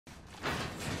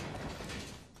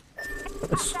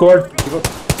Squad.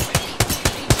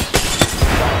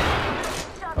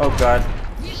 Oh god.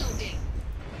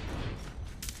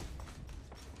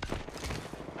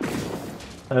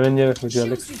 I'm in here with you,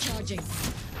 Alex.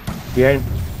 Behind.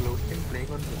 Floating, playing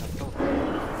on laptop.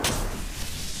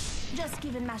 Just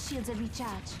giving my shields a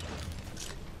recharge.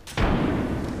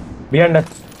 Behind us.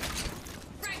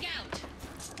 Frag out.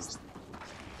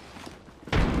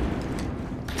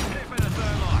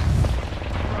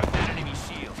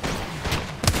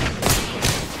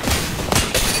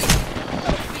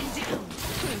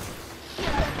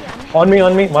 On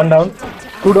me. One down.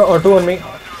 Two on me.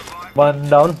 One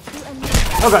down.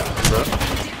 Oh god.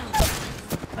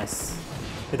 Nice.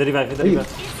 Hit the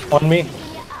revive. On me.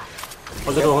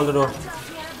 Hold the door.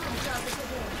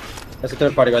 That's a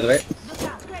third party, by the way.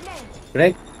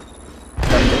 Grenade.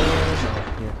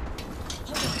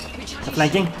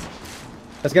 Flanking.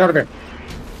 Let's get out of here.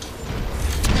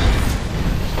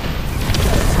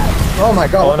 Oh my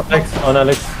god. On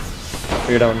Alex.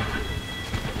 You're down.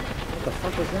 What the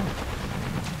fuck was that?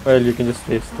 Well, you can just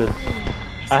stay still.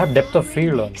 I have depth of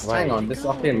field on. Why? Hang on, this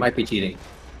Octane might be cheating.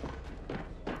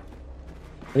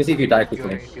 Let me see if you die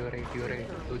quickly. You're right.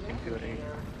 Two things, you're right.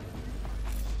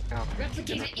 Now,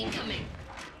 Replicator incoming.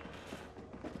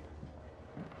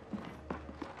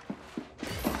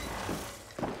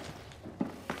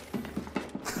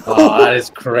 Oh, that is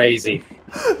crazy.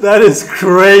 That is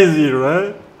crazy,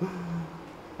 right?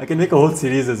 I can make a whole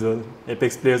series as well.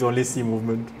 Apex players only see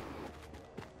movement.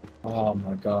 Oh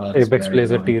my god. Apex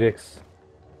plays a T-Rex.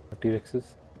 T-Rexes.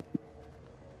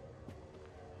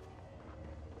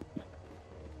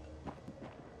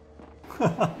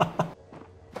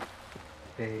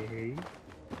 hey.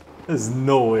 There's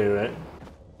no way, right?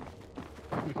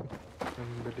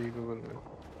 Unbelievable, man.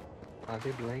 Are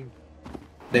they blind?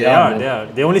 They are.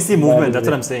 They only see movement, that's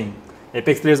what I'm saying.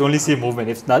 Apex players only see movement.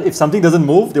 If something doesn't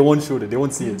move, they won't shoot it. They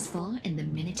won't see it. Far, and the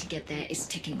minute to get there is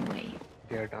ticking away.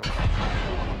 They are down.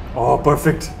 Oh,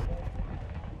 perfect.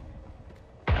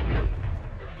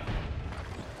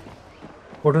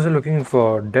 What was I looking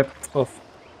for? Depth of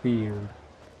field.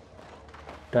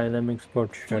 Dynamic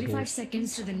spot 45 shadows.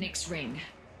 seconds to the next ring.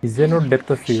 Is there no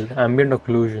depth of field? Ambient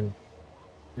occlusion.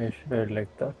 I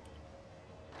like that.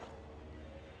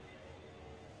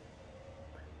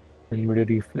 Media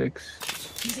reflex.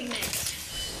 Using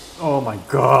next. Oh my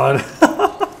god.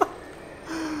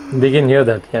 They can hear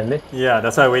that, can they? Yeah,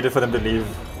 that's why I waited for them to leave.